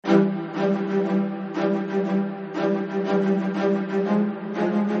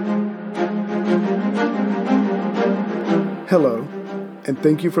and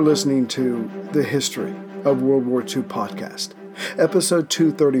thank you for listening to the History of World War II podcast, episode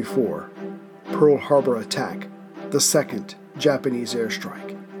 234, Pearl Harbor Attack, the Second Japanese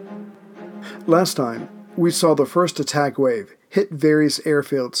Airstrike. Last time, we saw the first attack wave hit various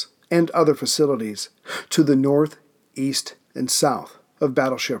airfields and other facilities to the north, east, and south of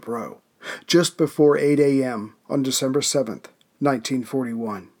Battleship Row, just before 8 a.m. on December 7th,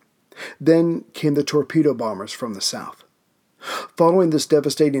 1941. Then came the torpedo bombers from the south. Following this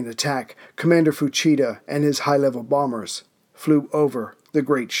devastating attack, Commander Fuchida and his high-level bombers flew over the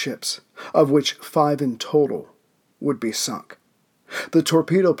great ships, of which 5 in total would be sunk. The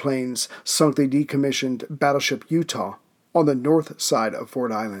torpedo planes sunk the decommissioned Battleship Utah on the north side of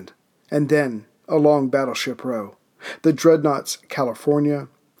Ford Island, and then, along Battleship Row, the dreadnoughts California,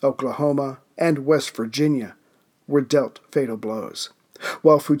 Oklahoma, and West Virginia were dealt fatal blows,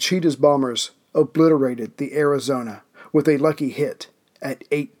 while Fuchida's bombers obliterated the Arizona with a lucky hit at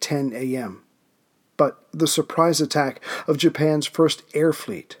 8:10 a.m. But the surprise attack of Japan's first air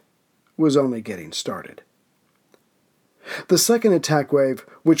fleet was only getting started. The second attack wave,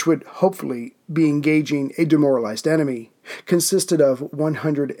 which would hopefully be engaging a demoralized enemy, consisted of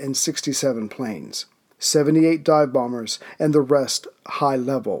 167 planes, 78 dive bombers, and the rest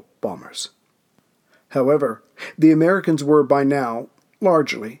high-level bombers. However, the Americans were by now,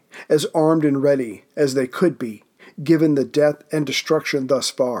 largely, as armed and ready as they could be, given the death and destruction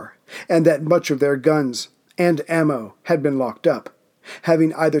thus far, and that much of their guns and ammo had been locked up,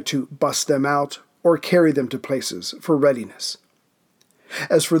 having either to bust them out or carry them to places for readiness.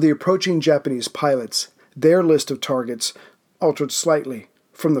 As for the approaching Japanese pilots, their list of targets altered slightly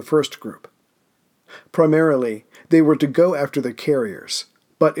from the first group. Primarily, they were to go after the carriers,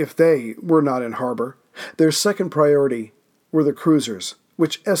 but if they were not in harbor, their second priority were the cruisers,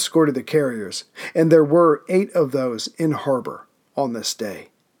 which escorted the carriers, and there were 8 of those in harbor on this day.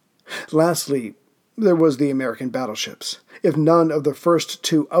 Lastly, there was the American battleships, if none of the first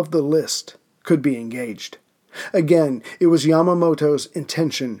 2 of the list could be engaged. Again, it was Yamamoto's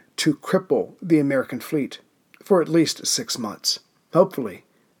intention to cripple the American fleet for at least 6 months, hopefully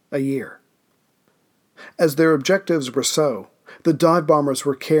a year. As their objectives were so, the dive bombers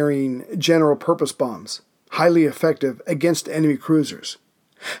were carrying general-purpose bombs, highly effective against enemy cruisers.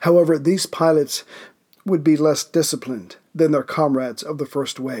 However, these pilots would be less disciplined than their comrades of the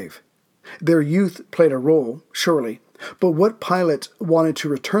first wave. Their youth played a role, surely, but what pilot wanted to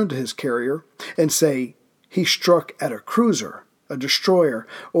return to his carrier and say he struck at a cruiser, a destroyer,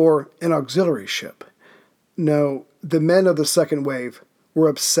 or an auxiliary ship? No, the men of the second wave were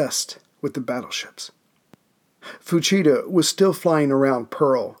obsessed with the battleships. Fuchida was still flying around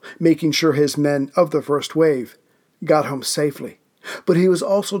Pearl, making sure his men of the first wave got home safely, but he was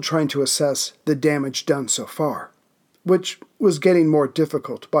also trying to assess the damage done so far, which was getting more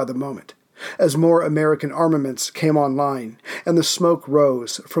difficult by the moment, as more American armaments came online and the smoke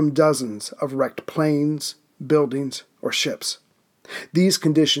rose from dozens of wrecked planes, buildings, or ships. These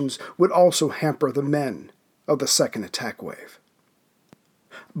conditions would also hamper the men of the second attack wave.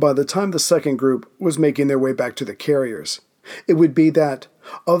 By the time the second group was making their way back to the carriers, it would be that,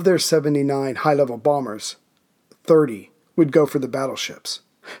 of their 79 high-level bombers, 30 would go for the battleships.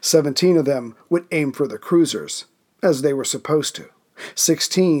 17 of them would aim for the cruisers, as they were supposed to.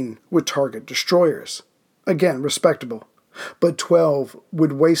 16 would target destroyers, again respectable, but 12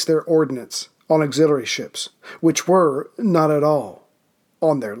 would waste their ordnance on auxiliary ships, which were not at all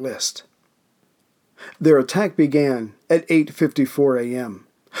on their list. Their attack began at 8:54 a.m.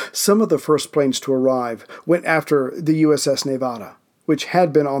 Some of the first planes to arrive went after the USS Nevada, which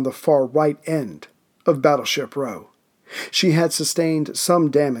had been on the far right end of Battleship Row. She had sustained some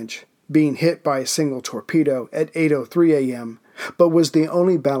damage, being hit by a single torpedo at 8:03 a.m., but was the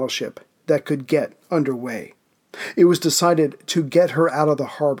only battleship that could get underway. It was decided to get her out of the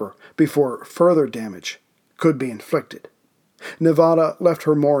harbor before further damage could be inflicted. Nevada left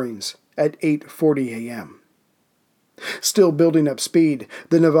her moorings at 8:40 a.m. Still building up speed,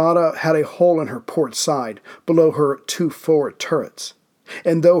 the Nevada had a hole in her port side below her 2 forward turrets,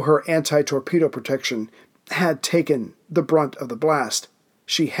 and though her anti-torpedo protection had taken the brunt of the blast,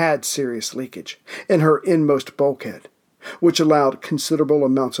 she had serious leakage in her inmost bulkhead, which allowed considerable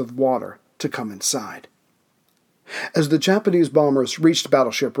amounts of water to come inside. As the Japanese bombers reached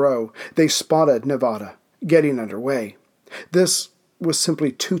Battleship Row, they spotted Nevada getting underway. This was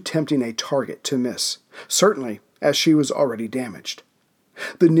simply too tempting a target to miss, certainly as she was already damaged.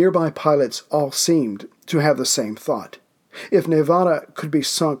 The nearby pilots all seemed to have the same thought. If Nevada could be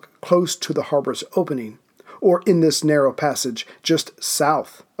sunk close to the harbor's opening, or in this narrow passage just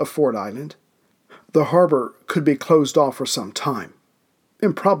south of Ford Island, the harbor could be closed off for some time.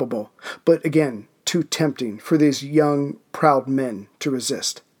 Improbable, but again, too tempting for these young, proud men to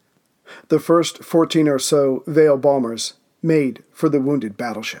resist. The first 14 or so Vale bombers made for the wounded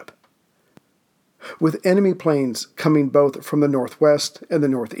battleship. With enemy planes coming both from the northwest and the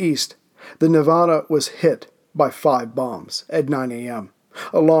northeast, the Nevada was hit by 5 bombs at 9 a.m.,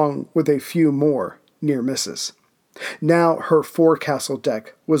 along with a few more near misses. Now her forecastle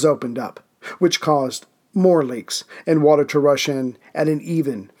deck was opened up, which caused more leaks and water to rush in at an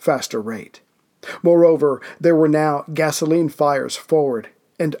even faster rate. Moreover, there were now gasoline fires forward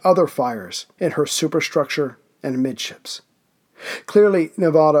and other fires in her superstructure and midships. Clearly,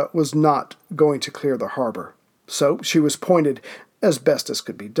 Nevada was not going to clear the harbor, so she was pointed, as best as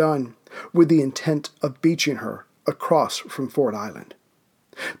could be done, with the intent of beaching her across from Ford Island.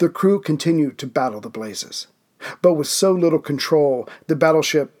 The crew continued to battle the blazes, but with so little control, the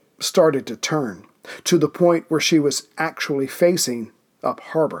battleship started to turn, to the point where she was actually facing up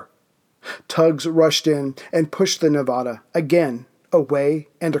harbor. Tugs rushed in and pushed the Nevada again away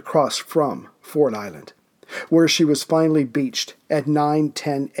and across from Ford Island, where she was finally beached at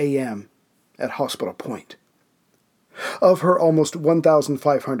 9:10 a.m. at Hospital Point. Of her almost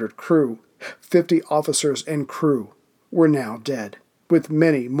 1,500 crew, 50 officers and crew were now dead, with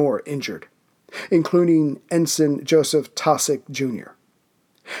many more injured, including Ensign Joseph Taussig, Jr.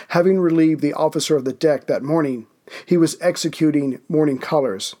 Having relieved the officer of the deck that morning, he was executing morning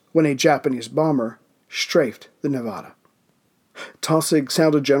colors when a Japanese bomber strafed the Nevada. Taussig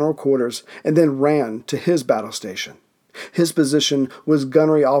sounded general quarters and then ran to his battle station. His position was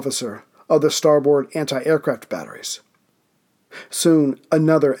gunnery officer of the starboard anti-aircraft batteries. Soon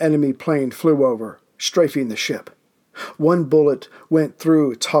another enemy plane flew over, strafing the ship. One bullet went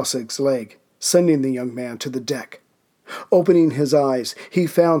through Taussig's leg, sending the young man to the deck. Opening his eyes, he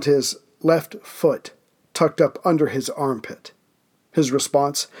found his left foot tucked up under his armpit. His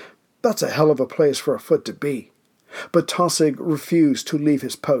response, "That's a hell of a place for a foot to be." But Taussig refused to leave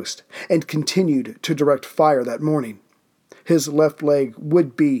his post and continued to direct fire that morning. His left leg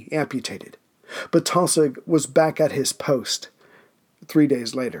would be amputated, but Taussig was back at his post. 3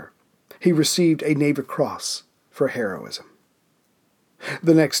 days later, he received a Navy Cross for heroism.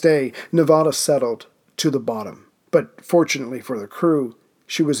 The next day, Nevada settled to the bottom, but fortunately for the crew,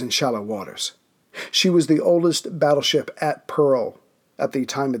 she was in shallow waters. She was the oldest battleship at Pearl at the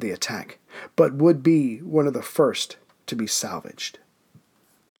time of the attack, but would be one of the first to be salvaged.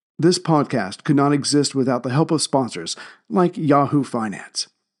 This podcast could not exist without the help of sponsors like Yahoo Finance.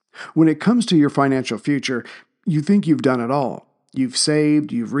 When it comes to your financial future, you think you've done it all. You've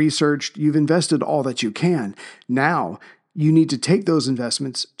saved, you've researched, you've invested all that you can. Now, you need to take those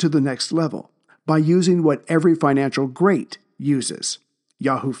investments to the next level by using what every financial great uses,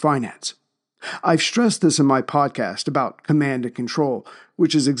 Yahoo Finance. I've stressed this in my podcast about command and control,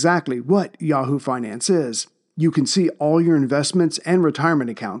 which is exactly what Yahoo Finance is. You can see all your investments and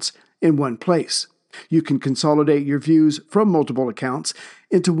retirement accounts in one place. You can consolidate your views from multiple accounts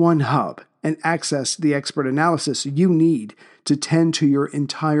into one hub and access the expert analysis you need to tend to your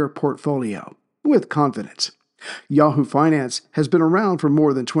entire portfolio with confidence. Yahoo Finance has been around for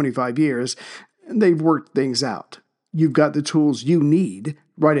more than 25 years, and they've worked things out. You've got the tools you need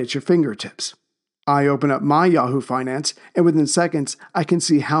right at your fingertips. I open up my Yahoo Finance, and within seconds, I can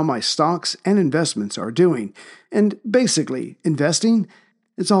see how my stocks and investments are doing. And basically, investing,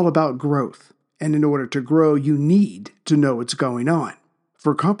 it's all about growth. And in order to grow, you need to know what's going on.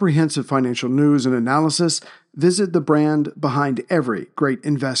 For comprehensive financial news and analysis, visit the brand behind every great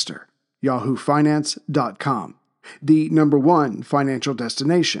investor, yahoofinance.com, the #1 financial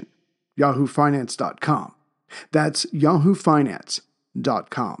destination, yahoofinance.com. That's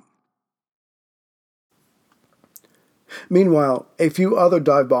yahoofinance.com. Meanwhile, a few other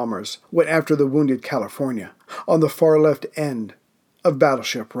dive bombers went after the wounded California on the far left end of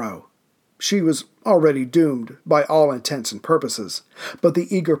Battleship Row. She was already doomed by all intents and purposes, but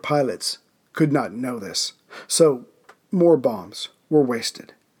the eager pilots could not know this, so more bombs were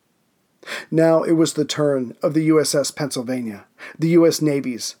wasted. Now it was the turn of the USS Pennsylvania, the U.S.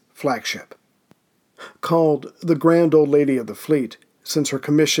 Navy's flagship. Called the Grand Old Lady of the Fleet since her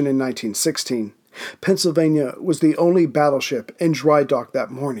commission in 1916, Pennsylvania was the only battleship in dry dock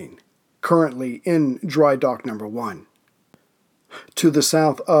that morning, currently in dry dock number 1. To the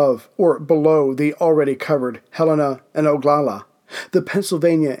south of, or below, the already covered Helena and Oglala, the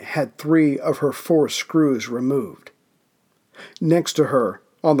Pennsylvania had 3 of her 4 screws removed. Next to her,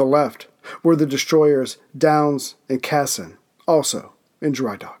 on the left, were the destroyers Downs and Cassin, also in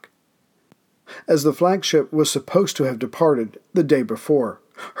dry dock. As the flagship was supposed to have departed the day before,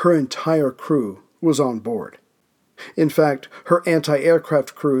 her entire crew was on board. In fact, her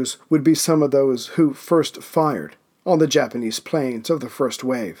anti-aircraft crews would be some of those who first fired on the Japanese planes of the first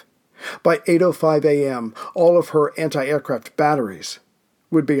wave. By 8:05 a.m., all of her anti-aircraft batteries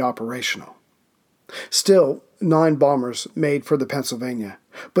would be operational. Still, 9 bombers made for the Pennsylvania,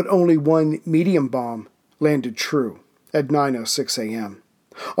 but only one medium bomb landed true at 9:06 a.m.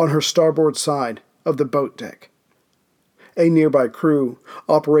 on her starboard side of the boat deck. A nearby crew,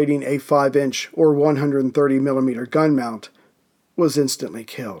 operating a 5-inch or 130mm gun mount, was instantly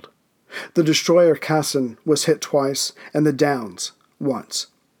killed. The destroyer Cassin was hit twice, and the Downs once.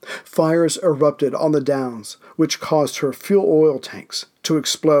 Fires erupted on the Downs, which caused her fuel oil tanks to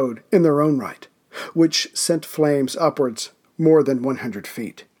explode in their own right, which sent flames upwards more than 100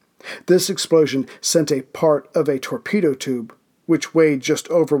 feet. This explosion sent a part of a torpedo tube, which weighed just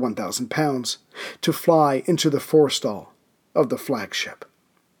over 1,000 pounds, to fly into the forestall of the flagship.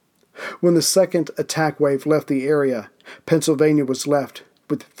 When the second attack wave left the area, Pennsylvania was left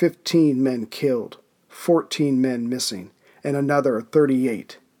with 15 men killed, 14 men missing, and another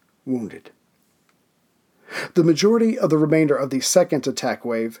 38 wounded. The majority of the remainder of the second attack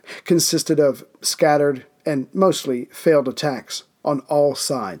wave consisted of scattered and mostly failed attacks on all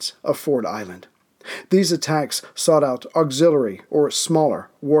sides of Ford Island. These attacks sought out auxiliary or smaller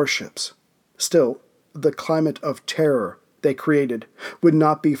warships. Still, the climate of terror they created would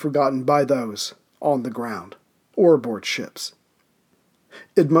not be forgotten by those on the ground or aboard ships.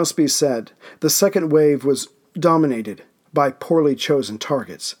 It must be said, the second wave was dominated by poorly chosen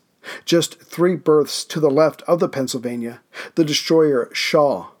targets. Just 3 berths to the left of the Pennsylvania, the destroyer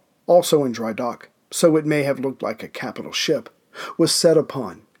Shaw, also in dry dock, so it may have looked like a capital ship, was set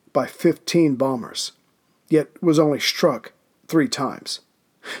upon by 15 bombers, yet was only struck 3 times.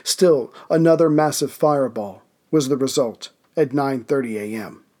 Still, another massive fireball was the result at 9:30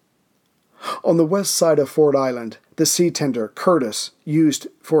 a.m. On the west side of Ford Island, the sea tender Curtis, used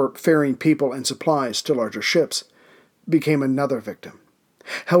for ferrying people and supplies to larger ships, became another victim.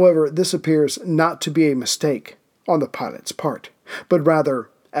 However, this appears not to be a mistake on the pilot's part, but rather,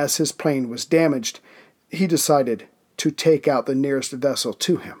 as his plane was damaged, he decided to take out the nearest vessel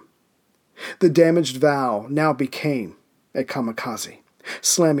to him. The damaged Val now became a kamikaze,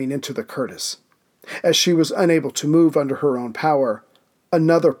 slamming into the Curtis. As she was unable to move under her own power,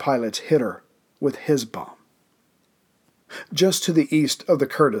 another pilot hit her with his bomb. Just to the east of the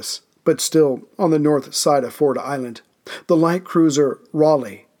Curtis, but still on the north side of Ford Island, the light cruiser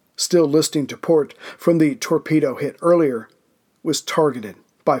Raleigh, still listing to port from the torpedo hit earlier, was targeted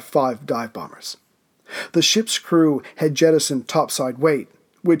by 5 dive bombers. The ship's crew had jettisoned topside weight,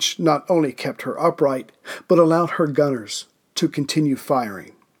 which not only kept her upright, but allowed her gunners to continue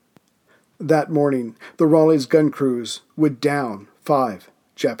firing. That morning, the Raleigh's gun crews would down 5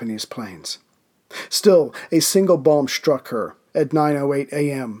 Japanese planes. Still, a single bomb struck her at 9:08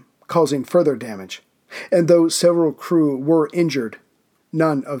 a.m., causing further damage, and though several crew were injured,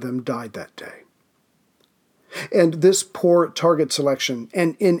 none of them died that day. And this poor target selection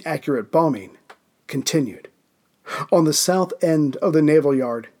and inaccurate bombing continued. On the south end of the naval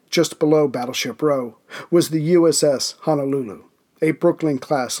yard, just below Battleship Row, was the USS Honolulu, a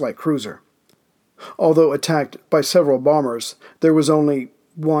Brooklyn-class light cruiser. Although attacked by several bombers, there was only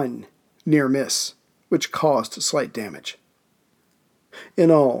one near miss, which caused slight damage.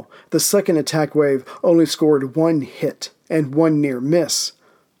 In all, the second attack wave only scored 1 hit and 1 near miss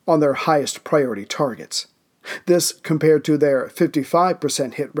on their highest priority targets. This compared to their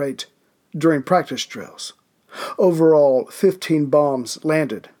 55% hit rate during practice drills. Overall, 15 bombs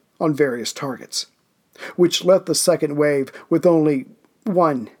landed on various targets, which left the second wave with only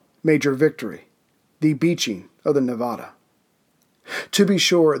one major victory, the beaching of the Nevada. To be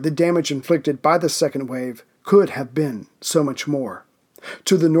sure, the damage inflicted by the second wave could have been so much more.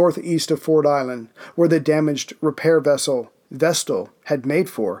 To the northeast of Ford Island, where the damaged repair vessel Vestal had made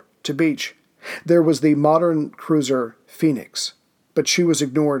for to beach, there was the modern cruiser Phoenix, but she was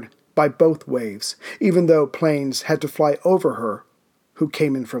ignored by both waves, even though planes had to fly over her who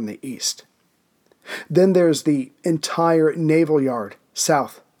came in from the east. Then there's the entire naval yard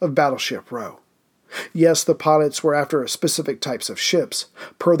south of Battleship Row. Yes, the pilots were after specific types of ships,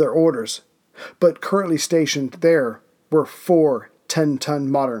 per their orders, but currently stationed there were 4 10-ton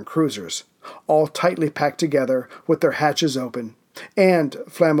modern cruisers, all tightly packed together with their hatches open, and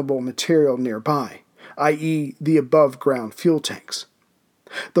flammable material nearby, i.e. the above-ground fuel tanks.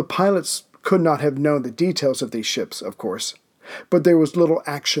 The pilots could not have known the details of these ships, of course, but there was little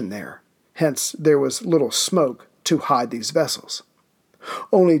action there, hence there was little smoke to hide these vessels.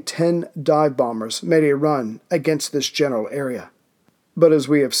 Only 10 dive bombers made a run against this general area, But as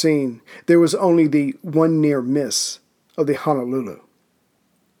we have seen, there was only the one near miss of the Honolulu.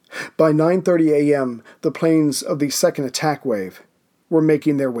 By 9:30 a.m., the planes of the second attack wave were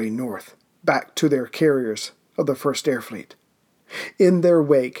making their way north, back to their carriers of the 1st Air Fleet. In their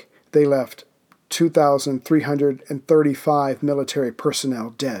wake, they left 2,335 military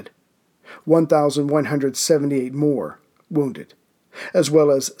personnel dead, 1,178 more wounded, as well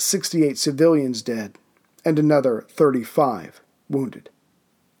as 68 civilians dead and another 35 wounded.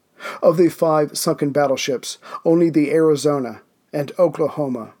 Of the 5 sunken battleships, only the Arizona and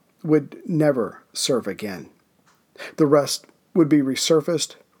Oklahoma would never serve again. The rest would be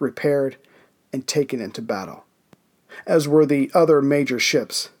resurfaced, repaired, and taken into battle, as were the other major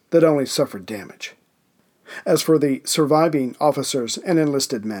ships that only suffered damage. As for the surviving officers and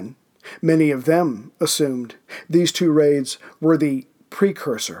enlisted men, many of them assumed these 2 raids were the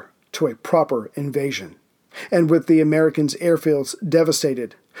precursor to a proper invasion, and with the Americans' airfields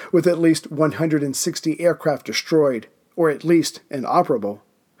devastated, with at least 160 aircraft destroyed, or at least inoperable,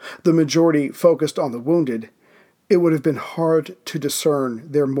 the majority focused on the wounded, it would have been hard to discern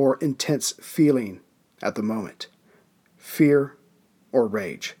their more intense feeling at the moment: fear or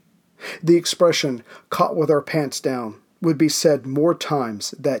rage. The expression, "caught with our pants down," would be said more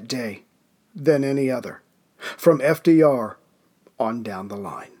times that day than any other, from FDR on down the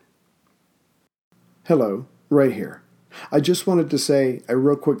line. Hello, Ray here. I just wanted to say a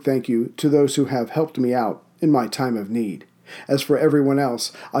real quick thank you to those who have helped me out in my time of need. As for everyone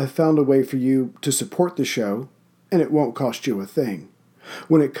else, I've found a way for you to support the show, and it won't cost you a thing.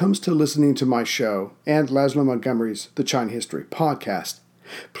 When it comes to listening to my show and Laszlo Montgomery's The China History Podcast,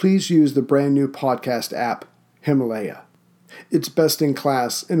 please use the brand new podcast app, Himalaya. It's best in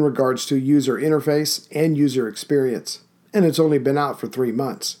class in regards to user interface and user experience, and it's only been out for 3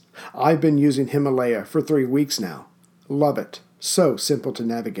 months. I've been using Himalaya for 3 weeks now. Love it. So simple to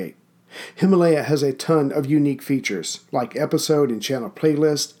navigate. Himalaya has a ton of unique features, like episode and channel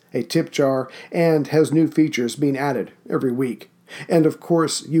playlists, a tip jar, and has new features being added every week. And of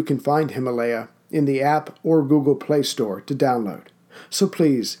course, you can find Himalaya in the app or Google Play Store to download. So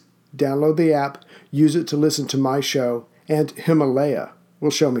please, download the app, use it to listen to my show, and Himalaya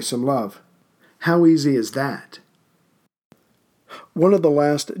will show me some love. How easy is that? One of the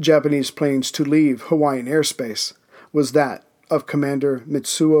last Japanese planes to leave Hawaiian airspace was that of Commander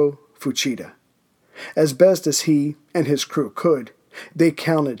Mitsuo Fuchida. As best as he and his crew could, they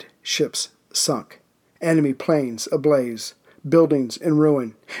counted ships sunk, enemy planes ablaze, buildings in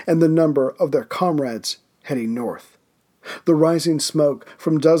ruin, and the number of their comrades heading north. The rising smoke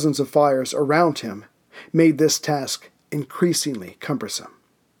from dozens of fires around him made this task increasingly cumbersome.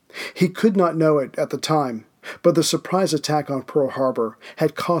 He could not know it at the time, but the surprise attack on Pearl Harbor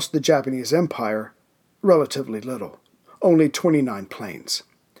had cost the Japanese Empire relatively little, only 29 planes.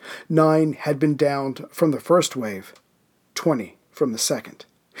 9 had been downed from the first wave, 20 from the second,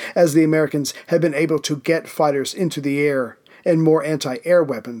 as the Americans had been able to get fighters into the air and more anti-air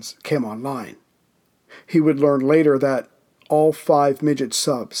weapons came online. He would learn later that all 5 midget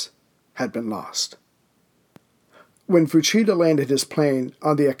subs had been lost. When Fuchida landed his plane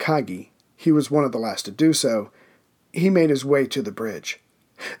on the Akagi, he was one of the last to do so, he made his way to the bridge.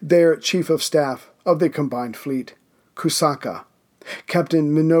 There, Chief of Staff of the Combined Fleet, Kusaka,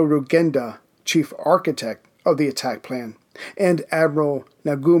 Captain Minoru Genda, Chief Architect of the attack plan, and Admiral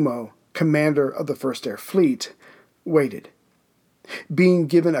Nagumo, Commander of the 1st Air Fleet, waited. Being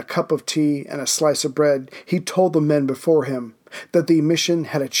given a cup of tea and a slice of bread, he told the men before him that the mission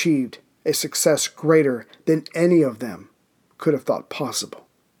had achieved a success greater than any of them could have thought possible.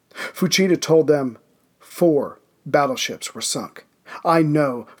 Fuchida told them 4 battleships were sunk. I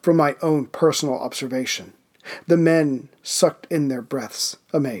know from my own personal observation. The men sucked in their breaths,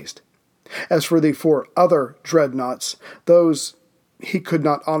 amazed. As for the 4 other dreadnoughts, those he could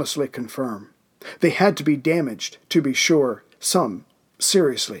not honestly confirm. They had to be damaged, to be sure, some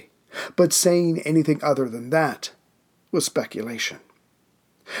seriously, but saying anything other than that was speculation.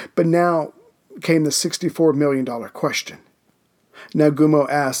 But now came the $64 million question. Nagumo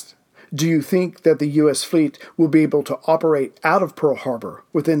asked, "Do you think that the U.S. fleet will be able to operate out of Pearl Harbor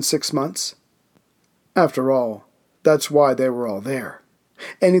within 6 months?" After all, that's why they were all there.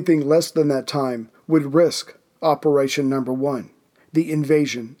 Anything less than that time would risk Operation Number 1, the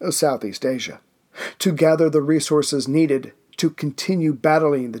invasion of Southeast Asia, to gather the resources needed to continue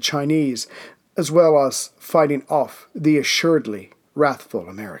battling the Chinese, as well as fighting off the assuredly wrathful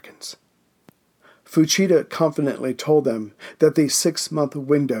Americans. Fuchida confidently told them that the 6-month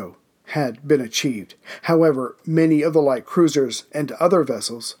window had been achieved. However, many of the light cruisers and other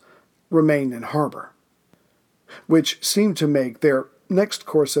vessels remained in harbor, which seemed to make their Next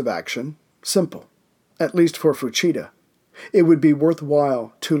course of action, simple, at least for Fuchida. It would be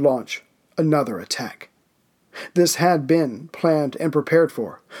worthwhile to launch another attack. This had been planned and prepared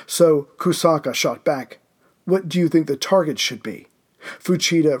for, so Kusaka shot back, "What do you think the target should be?"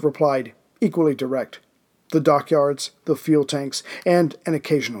 Fuchida replied, equally direct, "The dockyards, the fuel tanks, and an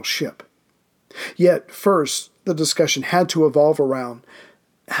occasional ship." Yet first, the discussion had to evolve around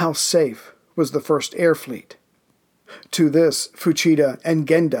how safe was the First Air Fleet. To this, Fuchida and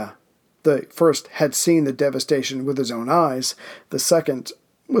Genda, the first had seen the devastation with his own eyes, the second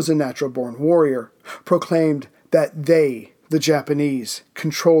was a natural-born warrior, proclaimed that they, the Japanese,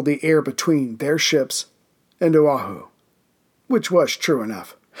 controlled the air between their ships and Oahu. Which was true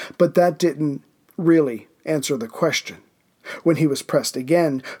enough, but that didn't really answer the question. When he was pressed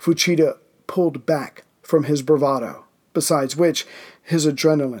again, Fuchida pulled back from his bravado, besides which his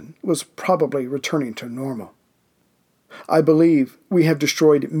adrenaline was probably returning to normal. "I believe we have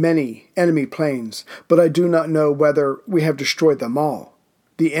destroyed many enemy planes, but I do not know whether we have destroyed them all.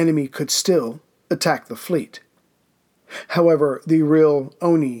 The enemy could still attack the fleet." However, the real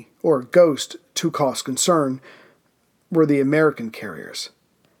Oni, or ghost, to cause concern were the American carriers.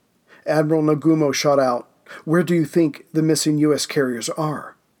 Admiral Nagumo shot out, "Where do you think the missing U.S. carriers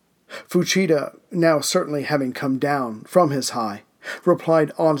are?" Fuchida, now certainly having come down from his high,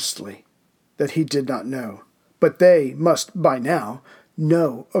 replied honestly that he did not know, but they must, by now,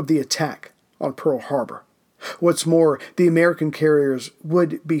 know of the attack on Pearl Harbor. What's more, the American carriers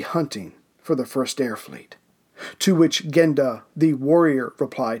would be hunting for the First Air Fleet. To which Genda, the warrior,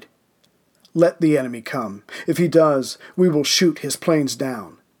 replied, "Let the enemy come. If he does, we will shoot his planes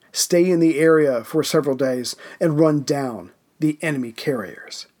down. Stay in the area for several days and run down the enemy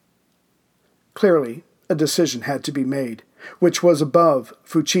carriers." Clearly, a decision had to be made, which was above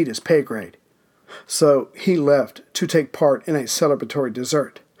Fuchida's pay grade. So he left to take part in a celebratory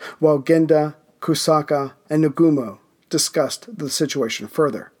dessert, while Genda, Kusaka, and Nagumo discussed the situation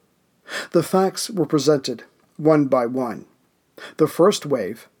further. The facts were presented one by one. The first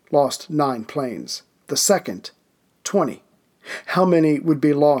wave lost 9 planes, the second, 20. How many would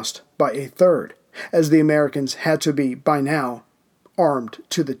be lost by a third, as the Americans had to be, by now, armed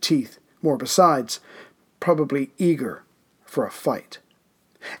to the teeth, more besides, probably eager for a fight.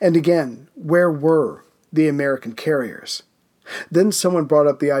 And again, where were the American carriers? Then someone brought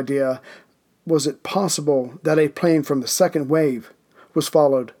up the idea, was it possible that a plane from the second wave was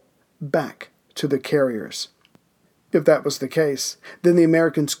followed back to the carriers? If that was the case, then the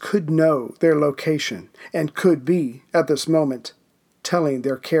Americans could know their location and could be, at this moment, telling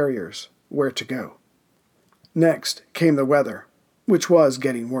their carriers where to go. Next came the weather, which was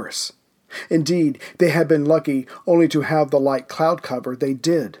getting worse. Indeed, they had been lucky only to have the light cloud cover they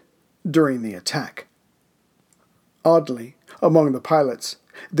did during the attack. Oddly, among the pilots,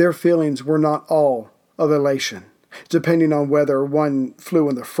 their feelings were not all of elation, depending on whether one flew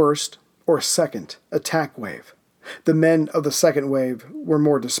in the first or second attack wave. The men of the second wave were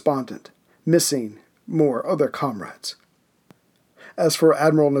more despondent, missing more of their comrades. As for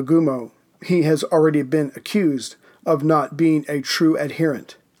Admiral Nagumo, he has already been accused of not being a true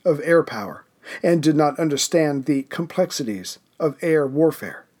adherent of air power and did not understand the complexities of air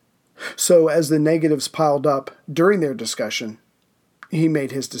warfare. So as the negatives piled up during their discussion, he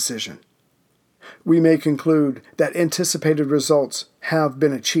made his decision. We may conclude that anticipated results have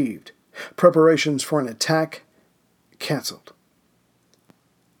been achieved. Preparations for an attack canceled.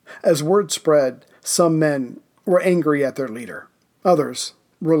 As word spread, some men were angry at their leader, others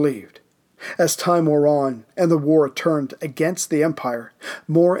relieved. As time wore on and the war turned against the Empire,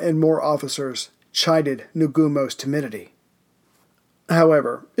 more and more officers chided Nagumo's timidity.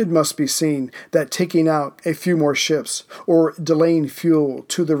 However, it must be seen that taking out a few more ships or delaying fuel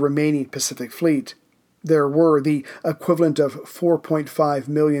to the remaining Pacific Fleet, there were the equivalent of 4.5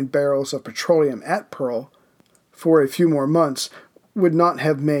 million barrels of petroleum at Pearl, for a few more months would not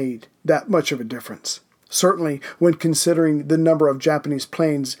have made that much of a difference. Certainly when considering the number of Japanese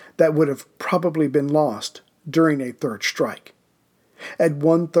planes that would have probably been lost during a third strike. At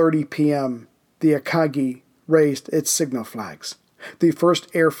 1:30 p.m., the Akagi raised its signal flags. The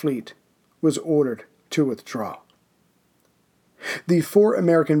First Air Fleet was ordered to withdraw. The 4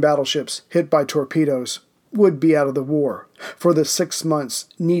 American battleships hit by torpedoes would be out of the war for the 6 months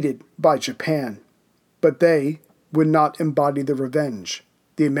needed by Japan, but they would not embody the revenge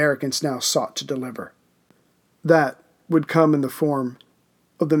the Americans now sought to deliver. That would come in the form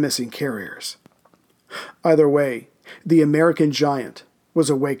of the missing carriers. Either way, the American giant was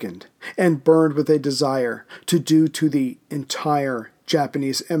awakened and burned with a desire to do to the entire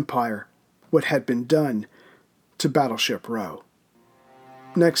Japanese empire what had been done to Battleship Row.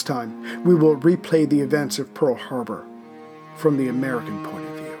 Next time, we will replay the events of Pearl Harbor from the American point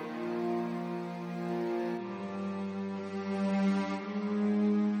of view.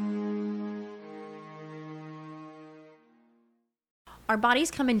 Our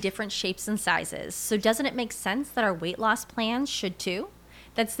bodies come in different shapes and sizes, so doesn't it make sense that our weight loss plans should too?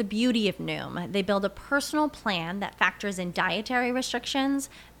 That's the beauty of Noom. They build a personal plan that factors in dietary restrictions,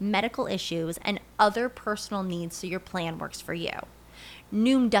 medical issues, and other personal needs so your plan works for you.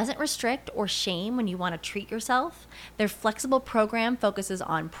 Noom doesn't restrict or shame when you want to treat yourself. Their flexible program focuses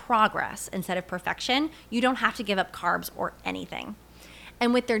on progress instead of perfection. You don't have to give up carbs or anything.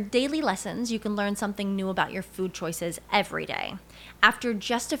 And with their daily lessons, you can learn something new about your food choices every day. After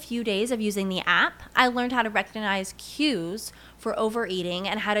just a few days of using the app, I learned how to recognize cues for overeating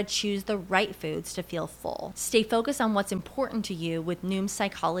and how to choose the right foods to feel full. Stay focused on what's important to you with Noom's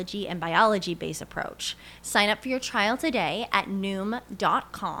psychology and biology-based approach. Sign up for your trial today at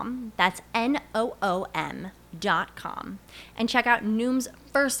Noom.com. That's Noom.com. And check out Noom's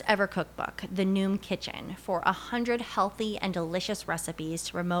first ever cookbook, The Noom Kitchen, for 100 healthy and delicious recipes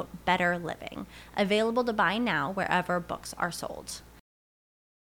to promote better living. Available to buy now wherever books are sold.